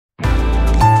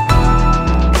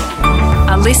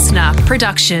listener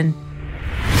production.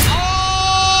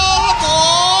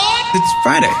 It's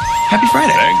Friday. Happy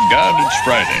Friday. Thank God it's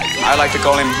Friday. I like to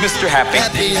call him Mr. Happy.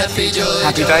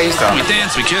 Happy days, though. We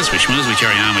dance, we kiss, we schmooze, we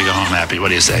carry on, we go home happy. What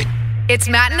do you say? It's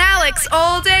Matt and Alex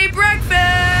all day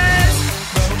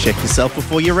breakfast. Check yourself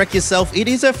before you wreck yourself. It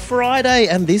is a Friday,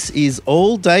 and this is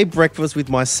All Day Breakfast with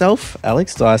myself,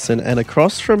 Alex Dyson, and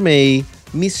across from me,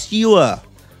 Monsieur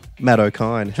Matt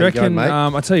O'Kine. How you going, mate?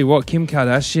 I tell you what, Kim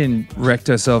Kardashian wrecked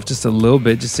herself just a little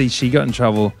bit. Just see, she got in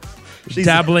trouble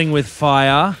dabbling with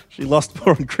fire. She lost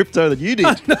more on crypto than you did.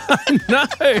 No,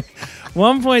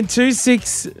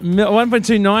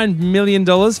 $1.29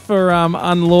 million for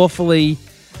unlawfully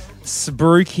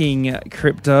spruiking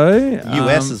crypto.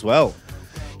 US as well.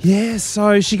 Yeah,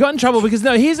 so she got in trouble because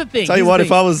here's the thing. Tell you what,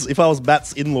 if I was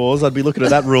Matt's in-laws, I'd be looking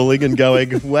at that ruling and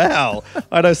going, "Wow,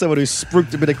 I know someone who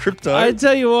spruiked a bit of crypto." I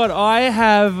tell you what, I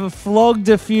have flogged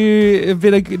just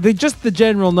the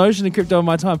general notion of crypto in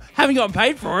my time. Haven't gotten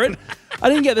paid for it. I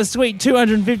didn't get the sweet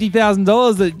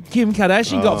 $250,000 that Kim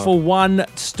Kardashian got for one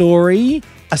story.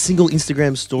 A single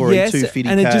Instagram story, yes, $250K.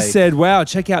 and it just said, "Wow,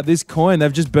 check out this coin.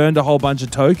 They've just burned a whole bunch of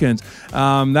tokens."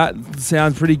 That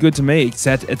sounds pretty good to me,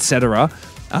 etc.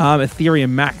 Ethereum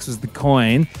Max was the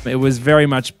coin. It was very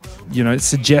much,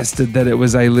 suggested that it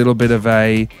was a little bit of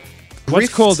a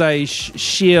what's called a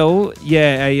shill,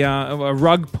 a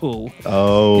rug pull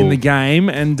in the game,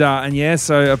 and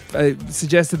so it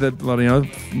suggested that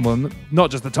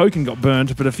not just the token got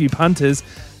burnt, but a few punters.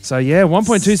 So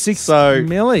 1.26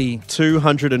 milli,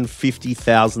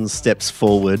 250,000 steps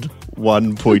forward,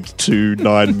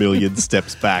 1.29 million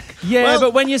steps back. Yeah,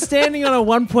 but when you're standing on a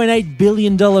 $1.8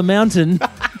 billion mountain,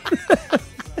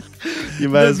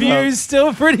 the view's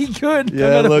still pretty good no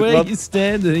matter where you're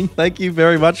standing. Thank you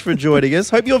very much for joining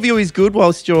us. Hope your view is good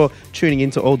whilst you're tuning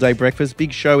into All Day Breakfast.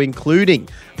 Big show including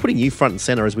putting you front and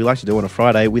centre as we like to do on a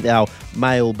Friday with our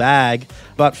mailbag.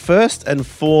 But first and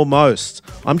foremost,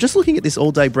 I'm just looking at this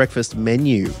All Day Breakfast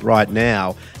menu right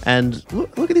now, and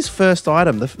look at this first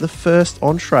item, the first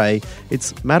entree.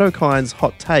 It's Matt O'Kine's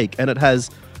hot take, and it has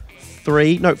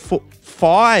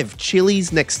 5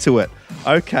 chilies next to it.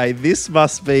 Okay, this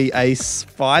must be a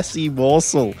spicy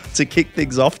morsel to kick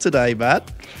things off today,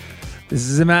 Matt. This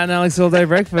is a Matt and Alex All Day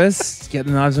Breakfast. Get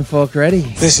the knives and fork ready.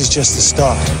 This is just the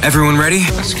start. Everyone ready?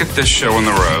 Let's get this show on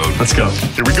the road. Let's go.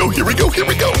 Here we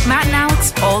go. Matt and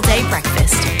Alex all day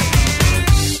breakfast.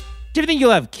 Do you think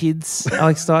you'll have kids,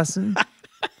 Alex Dyson?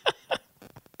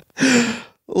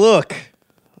 Look,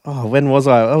 when was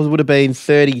I? I would have been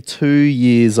 32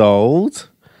 years old,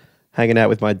 hanging out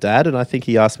with my dad, and I think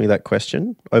he asked me that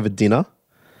question over dinner.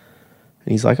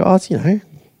 And he's like, it's,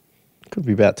 could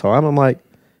be about time. I'm like,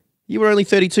 you were only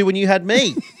 32 when you had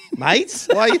me, mate.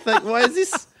 Why is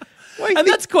this?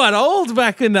 That's quite old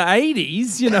back in the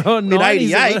 80s, in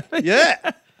 88,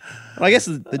 yeah. I guess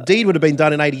the deed would have been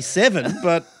done in 87,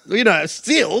 but,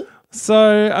 still.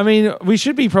 So, we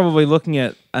should be probably looking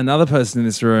at another person in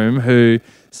this room who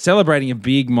celebrating a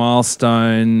big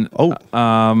milestone.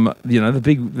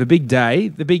 The big day,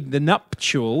 the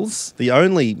nuptials. The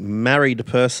only married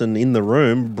person in the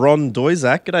room, Bron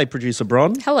Doizak. G'day, producer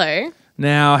Bron. Hello.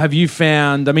 Now, have you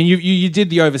found? You did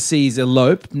the overseas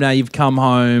elope. Now you've come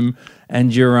home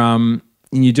and you're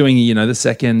doing the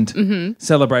second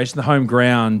celebration, the home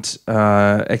ground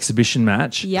exhibition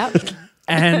match. Yep.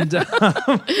 And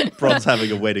Bron's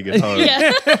having a wedding at home.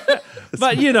 Yeah.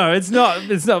 But it's not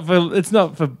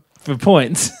for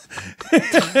points.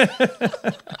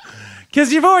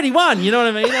 Because you've already won, you know what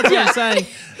I mean? That's what I'm saying.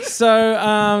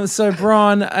 So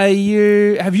Bron,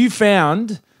 have you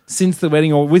found since the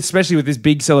wedding, or especially with this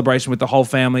big celebration with the whole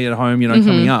family at home,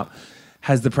 coming up,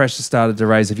 has the pressure started to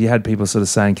raise? Have you had people sort of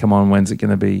saying, "Come on, when's it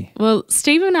going to be?" Well,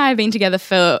 Steve and I have been together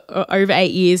for over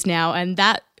 8 years now, and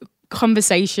that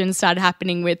conversation started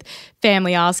happening with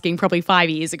family asking probably 5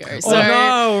 years ago. So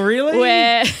no, really?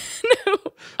 We're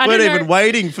weren't even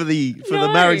waiting for the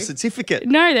marriage certificate.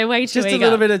 No, they're way too Just eager. a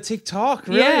little bit of TikTok,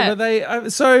 really. Yeah.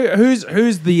 But so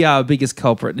who's the biggest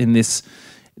culprit in this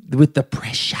with the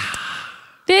pressure?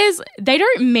 They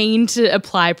don't mean to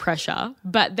apply pressure,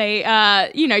 but they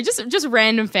just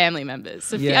random family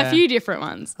members. A few different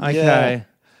ones. Okay. Yeah.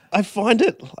 I find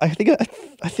it. I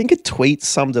think a tweet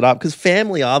summed it up, because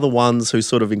family are the ones who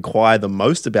sort of inquire the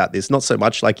most about this. Not so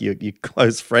much like your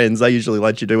close friends; they usually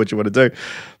let you do what you want to do.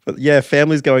 But yeah,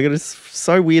 family's going. And it's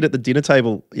so weird at the dinner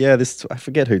table. Yeah, I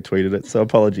forget who tweeted it, so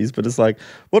apologies. But it's like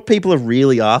what people are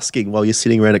really asking while you're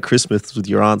sitting around at Christmas with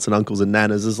your aunts and uncles and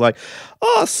nanas is like,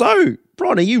 so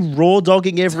Bron, are you raw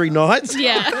dogging every night?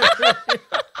 Yeah.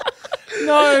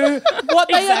 No, what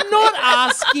they are not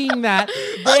asking that.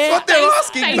 That's what they're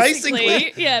asking, basically.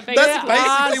 basically. Yeah, basically. That's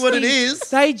basically what it is.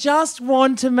 They just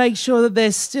want to make sure that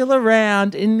they're still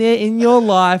around in your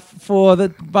life by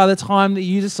the time that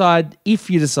you decide, if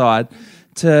you decide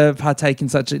to partake in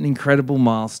such an incredible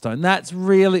milestone. That's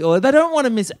really all. They don't want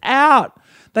to miss out.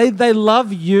 They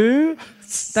love you.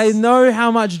 They know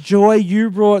how much joy you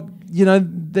brought,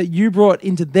 that you brought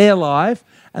into their life,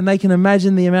 and they can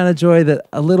imagine the amount of joy that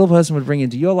a little person would bring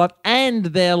into your life and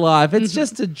their life. It's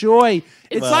just a joy.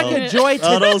 It's like a joy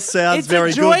to It all sounds very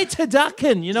It's a joy good. to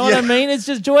ducking. You know what I mean? It's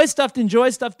just joy stuffed in joy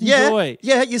stuffed in joy.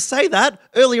 Yeah, you say that.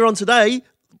 Earlier on today,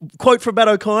 quote from Matt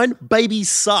O'Kine, babies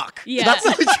suck. Yeah. That's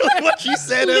literally what you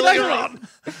said earlier on.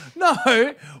 No.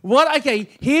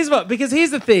 Here's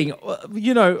the thing.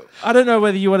 I don't know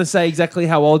whether you want to say exactly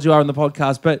how old you are on the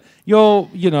podcast, but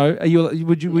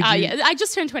would you? Yeah, I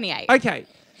just turned 28. Okay.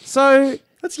 So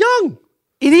That's young.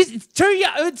 it's too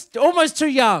young. It's almost too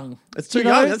young. It's too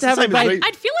young. That's to the have a same as baby. me.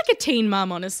 I'd feel like a teen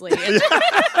mum, honestly.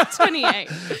 28.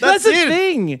 That's the it.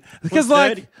 thing. Because, Well,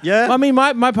 like, 30. Yeah. I mean,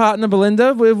 my partner,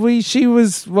 Belinda, she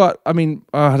was what? I mean,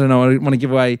 I don't know. I don't want to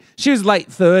give away. She was late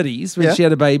 30s when Yeah. she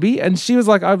had a baby, and she was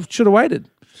like, I should have waited.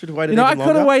 Should have waited I even could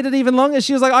have longer. waited even longer.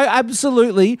 She was like, I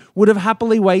absolutely would have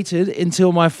happily waited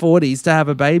until my 40s to have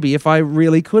a baby if I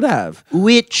really could have.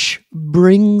 Which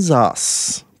brings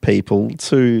us, people,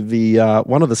 to the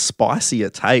one of the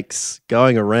spicier takes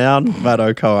going around, Matt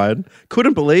O'Kine.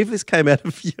 Couldn't believe this came out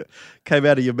of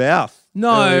your mouth.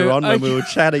 No, earlier on when we okay. were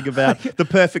chatting about the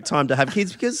perfect time to have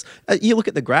kids, because you look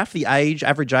at the graph, the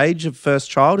average age of first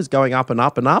child is going up and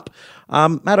up and up.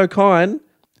 Matt O'Kine,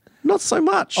 not so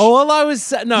much. All I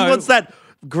was no. He wants that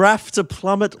graph to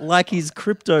plummet like his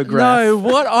crypto graph. No,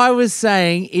 what I was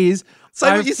saying is, Say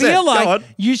I what you feel said. Go like on.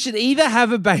 you should either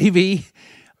have a baby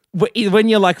when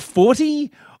you're like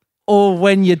 40 or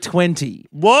when you're 20.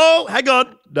 Whoa, hang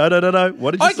on. No.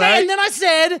 What did you Okay, say? and then I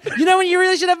said, when you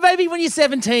really should have a baby when you're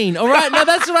 17. All right, now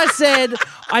that's what I said.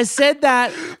 I said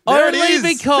that There it only is,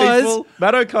 because. people.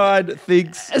 Matt O'Kine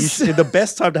thinks the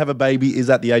best time to have a baby is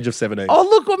at the age of 17. Oh,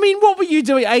 look, I mean, what were you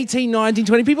doing? 18, 19,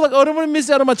 20. People are like, I don't want to miss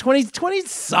out on my 20s. 20s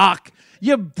suck.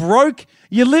 You're broke.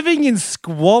 You're living in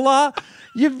squalor.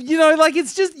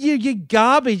 It's just you're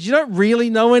garbage. You don't really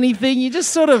know anything. You're just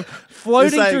sort of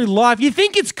floating You're saying- through life. You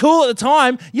think it's cool at the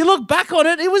time. You look back on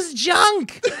it, it was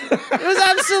junk. It was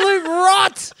absolute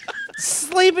rot.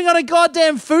 Sleeping on a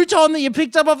goddamn futon that you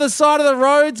picked up off the side of the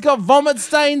road. It's got vomit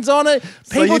stains on it.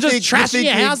 So People you just think- you trashing think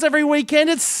your you- house every weekend.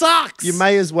 It sucks. You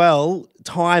may as well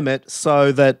time it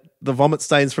so that the vomit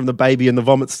stains from the baby and the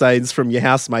vomit stains from your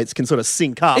housemates can sort of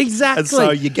sync up. Exactly. And so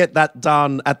you get that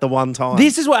done at the one time.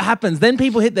 This is what happens. Then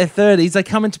people hit their 30s. They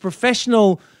come into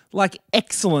professional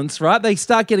excellence, right? They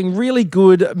start getting really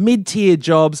good mid-tier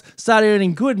jobs, start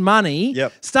earning good money,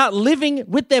 Yep. start living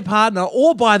with their partner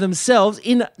or by themselves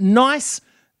in nice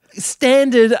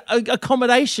standard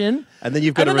accommodation. And then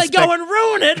you've got and to then they go and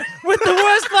ruin it with the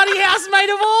worst bloody housemate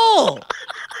of all.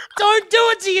 Don't do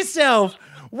it to yourself.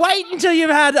 Wait until you've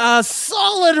had a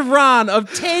solid run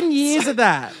of 10 years of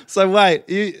that. So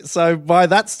wait, so by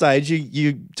that stage,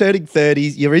 you turning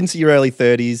 30s, you're into your early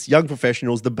 30s, young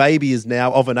professionals, the baby is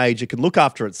now of an age it can look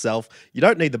after itself. You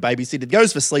don't need the babysitter. It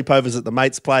goes for sleepovers at the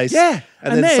mate's place. Yeah,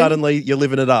 And and then then- suddenly you're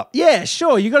living it up. Yeah,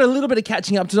 sure. You got a little bit of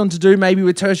catching up to do, maybe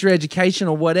with tertiary education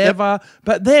or whatever.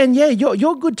 But then,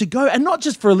 you're good to go, and not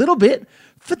just for a little bit,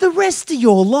 for the rest of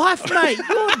your life, mate.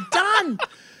 You're done.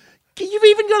 You've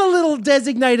even got a little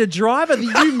designated driver that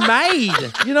you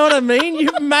made. You know what I mean?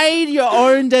 You've made your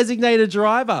own designated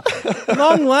driver.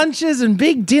 Long lunches and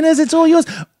big dinners, it's all yours.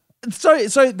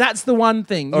 So that's the one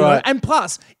thing, you know? right. And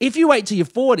plus, if you wait till you're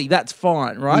 40, that's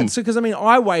fine, right? So because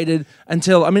I waited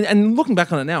until and looking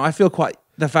back on it now, I feel quite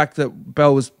the fact that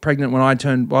Belle was pregnant when I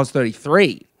was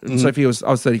 33, and I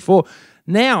was 34.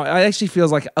 Now it actually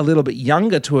feels like a little bit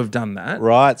younger to have done that,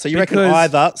 Right. So you reckon Because-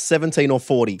 either 17 or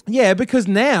 40. Yeah, because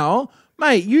now,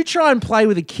 mate, you try and play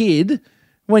with a kid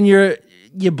when your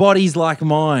body's like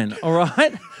mine, all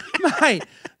right, mate.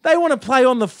 They want to play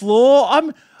on the floor.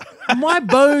 My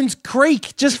bones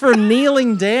creak just for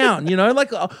kneeling down,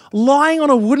 lying on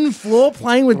a wooden floor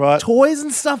playing with Right. toys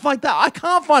and stuff like that. I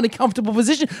can't find a comfortable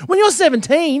position. When you're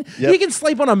 17, Yep. you can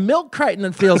sleep on a milk crate and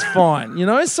it feels fine,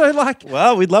 So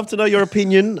Well, we'd love to know your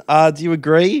opinion. Do you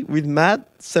agree with Matt?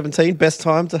 17, best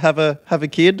time to have a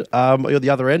kid. Or the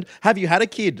other end. Have you had a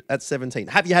kid at 17?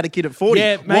 Have you had a kid at 40?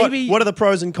 Yeah, maybe- What are the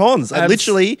pros and cons? And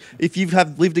literally, if you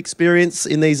have lived experience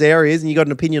in these areas and you got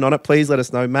an opinion on it, please let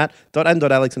us know.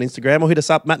 Matt.and.alex on Instagram, or hit us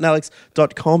up,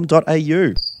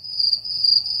 mattandalex.com.au.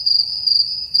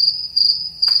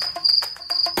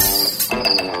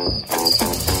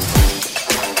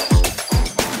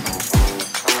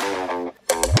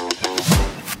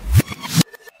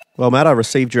 Well, Matt, I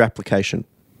received your application.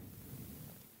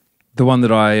 The one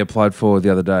that I applied for the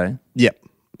other day. Yep.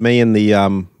 Me and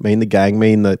the gang,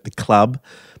 me and the club,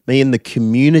 me and the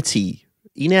community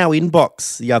in our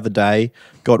inbox the other day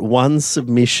got one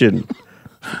submission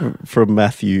from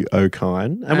Matthew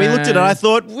O'Kine. And we looked at it and I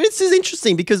thought, this is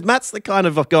interesting because Matt's the kind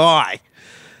of a guy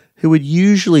who would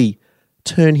usually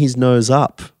turn his nose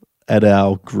up at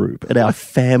our group, at our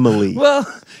family, Well,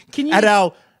 can you... at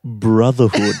our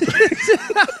brotherhood.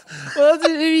 Well,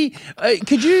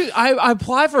 could you... I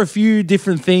apply for a few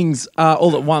different things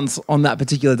all at once on that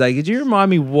particular day. Could you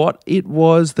remind me what it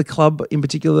was, the club in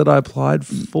particular that I applied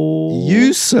for?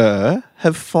 You, sir,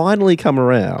 have finally come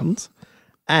around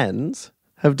and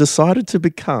have decided to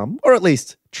become, or at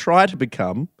least try to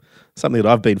become, something that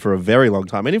I've been for a very long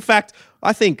time. And in fact,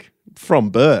 I think from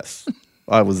birth,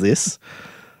 I was this,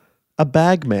 a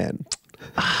bag man.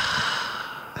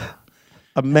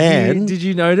 A man Did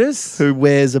you notice? who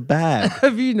wears a bag.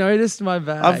 Have you noticed my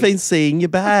bag? I've been seeing your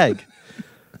bag.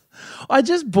 I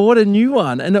just bought a new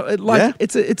one, and Yeah?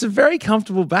 it's a very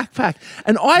comfortable backpack.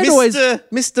 And I'd always...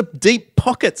 Mr. Deep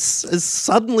Pockets has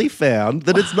suddenly found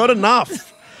that it's not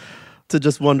enough to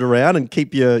just wander around and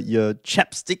keep your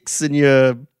chapsticks and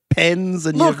your pens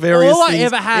and Look, your various all I things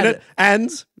ever had- in it.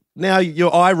 And now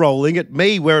you're eye rolling at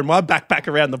me wearing my backpack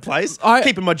around the place,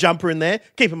 keeping my jumper in there,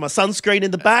 keeping my sunscreen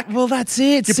in the back. Well, that's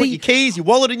it. You put your keys, your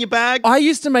wallet in your bag. I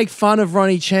used to make fun of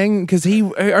Ronnie Cheng because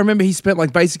I remember he spent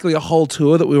like basically a whole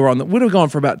tour that we were on that would have gone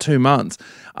for about 2 months.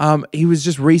 He was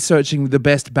just researching the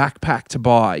best backpack to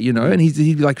buy, you know, and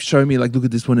he'd like show me like, look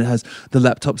at this one, it has the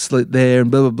laptop slit there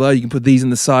and blah, blah, blah. You can put these in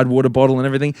the side, water bottle and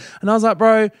everything. And I was like,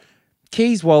 bro,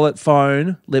 keys, wallet,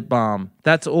 phone, lip balm.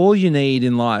 That's all you need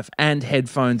in life, and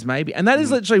headphones maybe. And that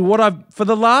is literally what for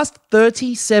the last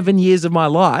 37 years of my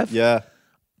life, Yeah.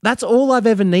 that's all I've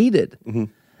ever needed.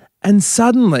 And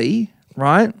suddenly,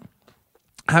 right,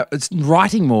 it's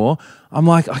writing more, I'm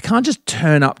like, I can't just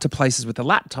turn up to places with a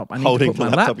laptop. I need Holding to put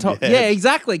the my laptop in laptop. your hand. Yeah,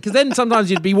 exactly. Because then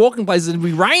sometimes you'd be walking places and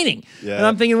it'd be raining. Yeah. And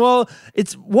I'm thinking, well,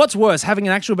 it's what's worse, having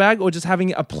an actual bag or just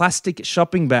having a plastic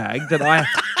shopping bag that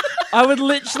I would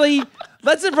literally...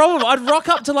 That's the problem. I'd rock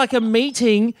up to like a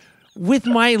meeting with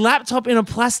my laptop in a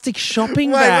plastic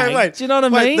shopping bag. Wait. Do you know what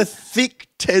I mean? The thick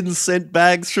 10-cent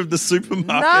bags from the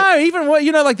supermarket. No, even what,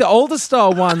 you know, like the older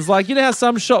style ones. Like, you know how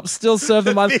some shops still serve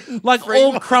them like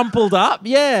all crumpled up?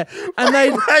 Yeah. And they...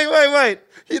 Wait.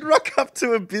 You'd rock up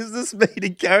to a business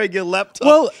meeting carrying your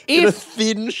laptop in a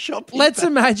thin shopping Let's bag.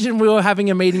 imagine we were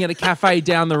having a meeting at a cafe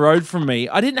down the road from me.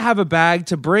 I didn't have a bag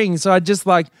to bring, so I just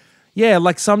like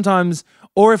sometimes...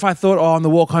 Or if I thought, on the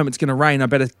walk home it's going to rain, I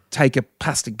better take a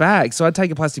plastic bag. So I'd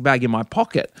take a plastic bag in my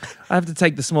pocket. I have to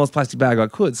take the smallest plastic bag I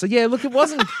could. So yeah, look, it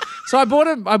wasn't. So I bought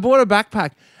a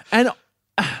backpack, and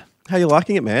How you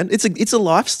liking it, man? It's a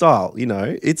lifestyle, you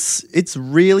know. It's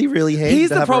really, really handy. here's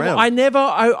to the have problem: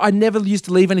 around. I never used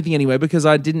to leave anything anywhere because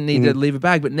I didn't need to leave a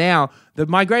bag. But now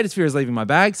my greatest fear is leaving my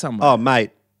bag somewhere. Oh,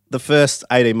 mate, the first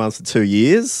 18 months to 2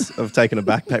 years of taking a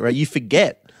backpack, right? You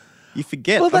forget.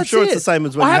 Well, I'm that's sure it's it. the same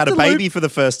as when I you have had a to baby for the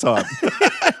first time.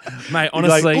 Mate, You're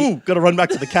honestly, like, ooh, got to run back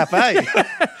to the cafe.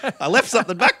 I left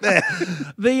something back there.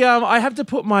 I have to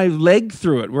put my leg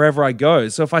through it wherever I go.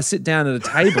 So if I sit down at a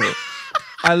table,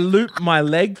 I loop my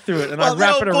leg through it and I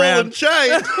wrap it Ball around and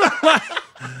chain.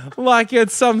 like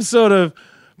it's some sort of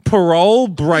parole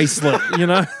bracelet, you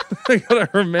know? I gotta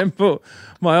remember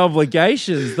my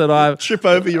obligations that I've... Trip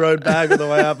over your own bag on the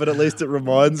way up, but at least it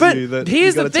reminds But you that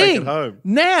here's you the got to take thing. it home.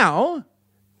 Now,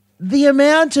 the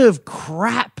amount of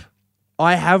crap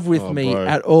I have with me bro.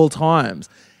 at all times,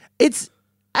 it's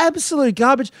absolute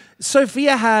garbage.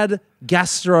 Sophia had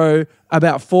gastro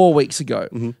about 4 weeks ago.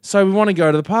 So we want to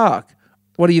go to the park.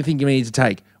 What do you think we need to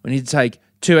take? We need to take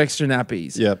 2 extra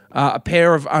nappies, Yep. a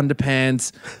pair of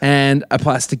underpants, and a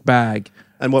plastic bag.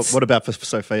 And what about for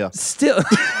Sophia? Still,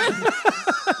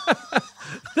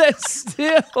 they're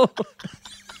still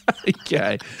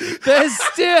okay. They're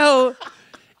still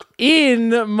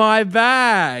in my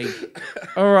bag.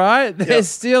 All right, they're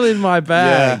still in my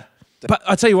bag. Yeah. But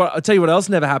I'll tell you what else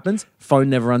never happens. Phone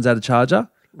never runs out of charger.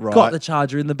 Right. Got the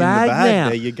charger in the bag, now.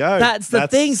 There you go. That's the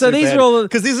thing. So these are all.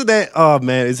 Because isn't there? Oh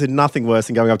man, is there nothing worse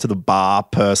than going up to the bar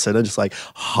person and just like,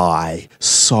 "Hi,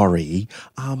 sorry,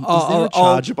 is there a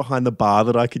charger behind the bar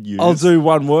that I could use?" I'll do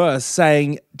one worse,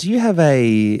 saying, "Do you have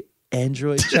a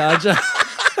Android charger?"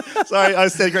 Sorry, I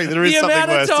said great. There is something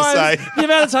worse to say. The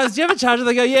amount of times, do you have a charger?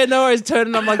 They go, yeah, no worries, turn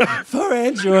it. I'm like, for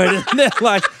Android. And they're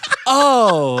like,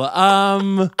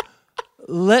 oh,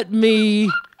 let me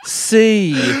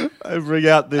C. I bring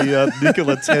out the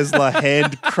Nikola Tesla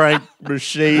hand crank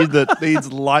machine that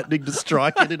needs lightning to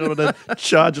strike it in order to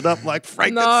charge it up like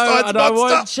Frankenstein's I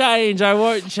monster.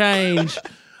 won't change.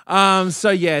 So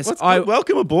yes,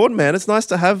 Welcome aboard, man. It's nice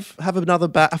to have another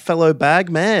a fellow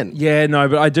bag man. Yeah, no,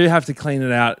 but I do have to clean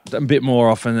it out a bit more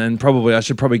often, and I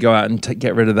should probably go out and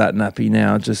get rid of that nappy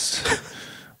now. Just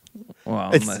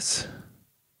unless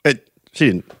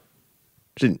she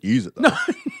didn't use it.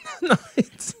 Though.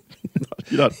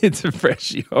 no, it's a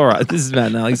freshie. All right, this is Matt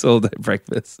and Alex All Day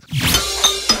Breakfast.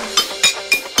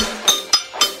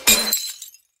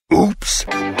 Oops.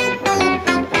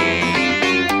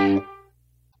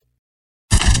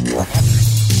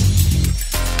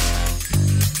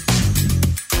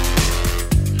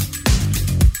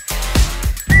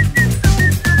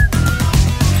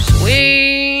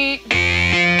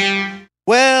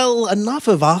 Well, enough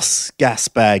of us gas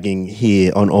bagging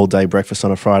here on All Day Breakfast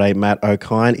on a Friday. Matt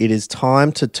O'Kine, it is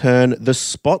time to turn the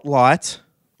spotlight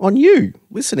on you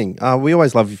listening. We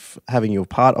always love having you a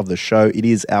part of the show. It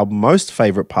is our most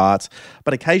favourite part,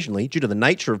 but occasionally, due to the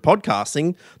nature of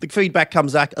podcasting, the feedback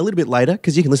comes back a little bit later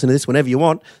because you can listen to this whenever you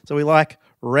want. So we like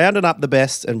rounding up the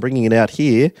best and bringing it out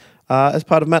here as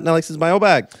part of Matt and Alex's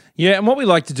mailbag. Yeah, and what we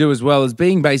like to do as well is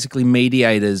being basically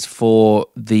mediators for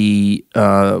the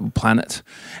planet.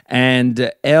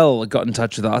 And Elle got in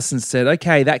touch with us and said,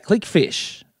 okay, that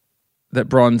clickfish that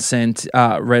Bron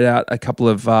read out a couple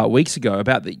of weeks ago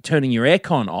about turning your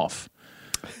aircon off,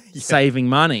 saving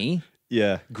money.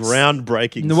 Yeah,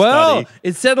 groundbreaking Well, study.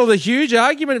 it settled a huge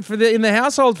argument in the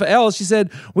household for Elle. She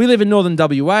said, we live in northern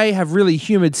WA, have really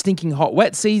humid, stinking hot,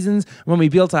 wet seasons. When we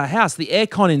built our house, the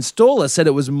aircon installer said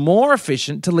it was more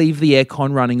efficient to leave the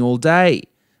aircon running all day,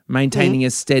 maintaining a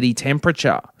steady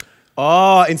temperature.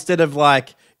 Oh, instead of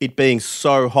like it being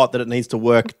so hot that it needs to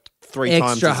work three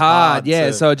times Extra as hard, yeah.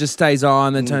 to- So it just stays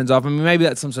on, then turns off. I mean, maybe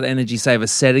that's some sort of energy saver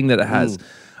setting that it has.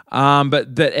 But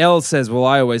Elle says, well,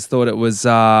 I always thought it was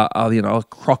a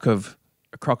crock of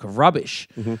rubbish.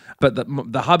 But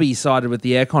the hubby sided with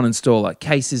the aircon installer.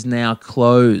 Case is now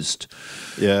closed.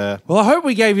 Yeah. Well, I hope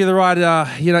we gave you the right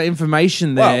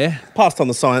information there. Well, passed on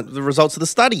the results of the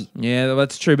study. Yeah,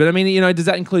 that's true. But I mean, does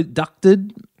that include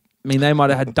ducted? I mean, they might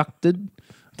have had ducted. I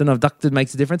don't know if ducted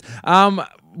makes a difference.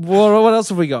 What else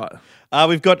have we got?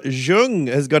 We've got Jung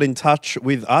has got in touch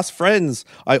with us friends.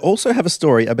 I also have a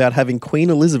story about having Queen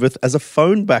Elizabeth as a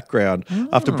phone background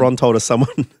after Bron told us someone,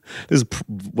 this is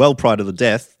well prior to the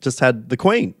death, just had the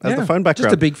Queen as the phone background.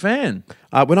 Just a big fan.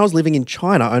 When I was living in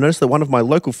China, I noticed that one of my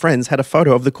local friends had a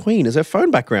photo of the Queen as her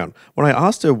phone background. When I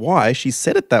asked her why she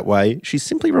said it that way, she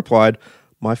simply replied,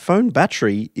 "My phone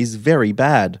battery is very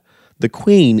bad. The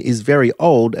Queen is very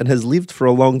old and has lived for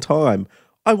a long time.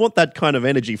 I want that kind of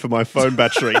energy for my phone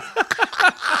battery."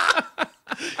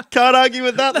 Can't argue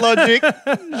with that logic.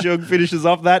 Jung finishes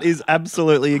off. That is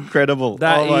absolutely incredible.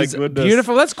 That my is goodness.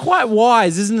 beautiful. That's quite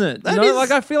wise, isn't it? That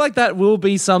is- I feel like that will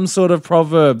be some sort of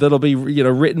proverb that'll be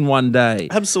written one day.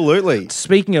 Absolutely.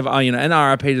 Speaking of, and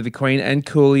RIP to the Queen and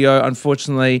Coolio,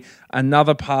 unfortunately,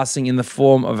 another passing in the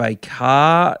form of a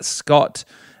car. Scott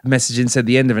messaged in, said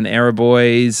the end of an era,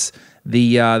 boys.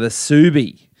 The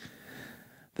Subi.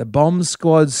 The Bomb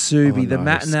Squad Subi, the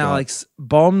Matt and Alex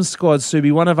Bomb Squad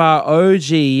Subi, one of our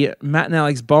OG Matt and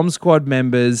Alex Bomb Squad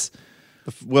members.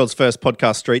 The world's first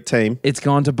podcast street team. It's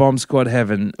gone to Bomb Squad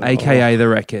Heaven, a.k.a. the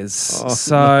Wreckers.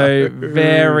 So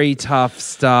very tough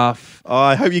stuff. Oh,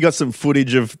 I hope you got some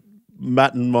footage of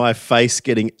Matt and my face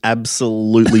getting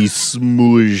absolutely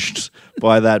smooshed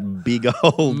by that big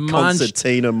old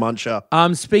concertina muncher.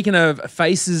 Speaking of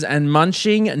faces and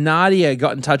munching, Nadia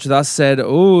got in touch with us, said,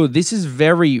 oh, this is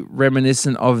very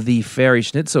reminiscent of the Fairy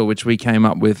Schnitzel, which we came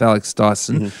up with, Alex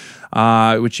Dyson,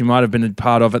 which you might have been a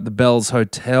part of at the Bells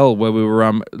Hotel, where we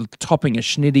were topping a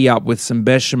schnitty up with some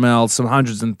bechamel, some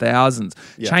hundreds and thousands,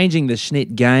 changing the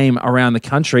schnit game around the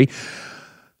country.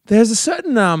 There's a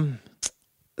certain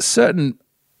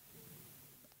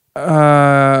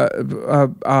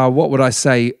what would I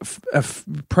say,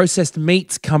 processed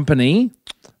meats company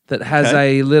that has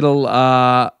a little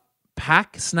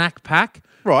snack pack,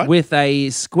 right, with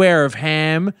a square of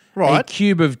ham, a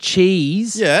cube of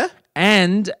cheese,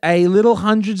 and a little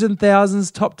hundreds and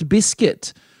thousands topped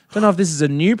biscuit. Don't know if this is a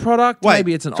new product.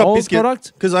 Maybe it's an old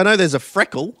product. Because I know there's a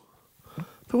freckle.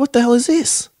 But what the hell is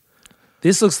this?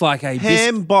 This looks like a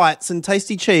ham bites and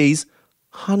tasty cheese,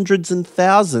 hundreds and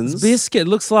thousands. Biscuit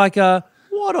looks like a...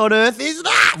 What on earth is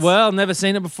that? Well, never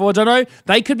seen it before. Don't know.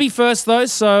 They could be first though,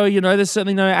 so there's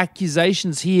certainly no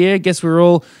accusations here. Guess we're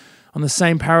all on the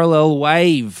same parallel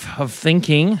wave of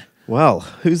thinking. Well,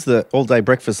 who's the all-day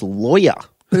breakfast lawyer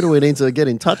Who do we need to get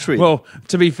in touch with? Well,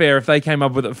 to be fair, if they came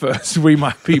up with it first, we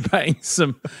might be paying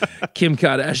some Kim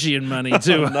Kardashian money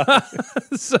too.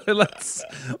 So let's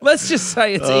just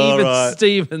say it's All even right.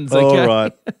 Stevens. Okay. All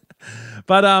right.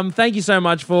 But thank you so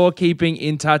much for keeping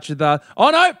in touch with us.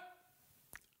 Oh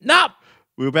no,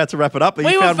 We were about to wrap it up, but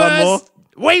we you were found one more. first.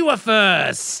 We were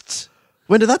first.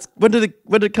 When did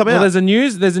it come Well, out? there's a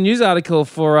news article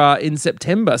for in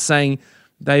September saying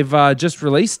they've just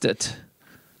released it.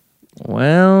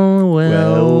 Well.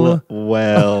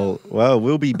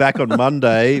 We'll be back on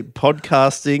Monday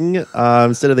podcasting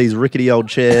instead of these rickety old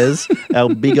chairs,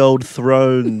 our big old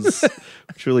thrones,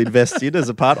 which we'll invest in as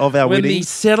a part of our When the winnings.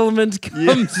 settlement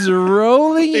comes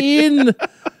rolling in.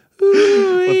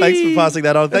 Well, thanks for passing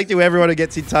that on. Thank you, everyone who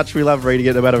gets in touch. We love reading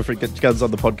it, no matter if it comes on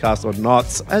the podcast or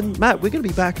not. And Matt, we're going to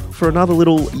be back for another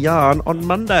little yarn on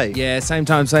Monday. Yeah, same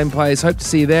time, same place. Hope to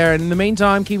see you there. And in the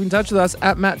meantime, keep in touch with us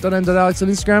at matt.n.alex on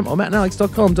Instagram or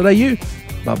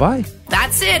mattandalex.com.au. Bye-bye.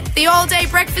 That's it. The all-day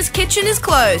breakfast kitchen is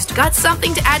closed. Got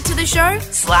something to add to the show?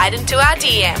 Slide into our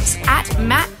DMs at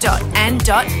matt.n.alex.